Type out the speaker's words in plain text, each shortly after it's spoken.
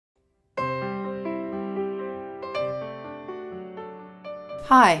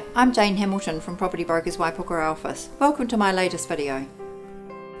Hi, I'm Jane Hamilton from Property Brokers Waipukurau office. Welcome to my latest video.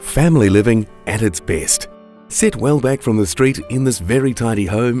 Family living at its best. Set well back from the street in this very tidy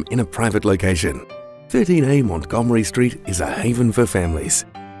home in a private location. 13a Montgomery Street is a haven for families.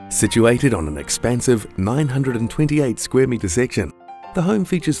 Situated on an expansive 928 square metre section, the home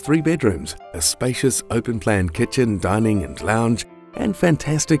features 3 bedrooms, a spacious open-plan kitchen, dining and lounge, and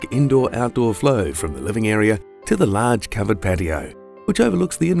fantastic indoor-outdoor flow from the living area to the large covered patio, which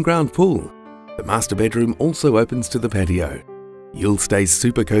overlooks the in-ground pool. The master bedroom also opens to the patio. You'll stay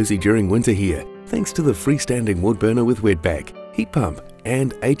super cozy during winter here, thanks to the freestanding wood burner with wetback, heat pump,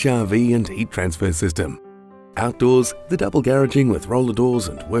 and HRV and heat transfer system. Outdoors, the double garaging with roller doors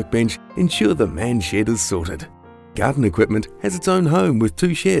and workbench ensure the man shed is sorted. Garden equipment has its own home with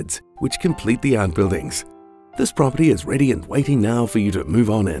 2 sheds, which complete the outbuildings. This property is ready and waiting now for you to move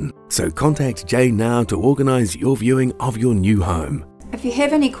on in, so contact Jane now to organise your viewing of your new home. If you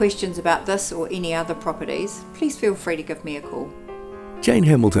have any questions about this or any other properties, please feel free to give me a call. Jane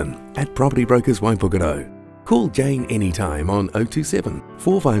Hamilton at Property Brokers Waipukurau. Call Jane anytime on 027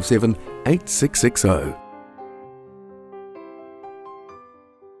 457 8660.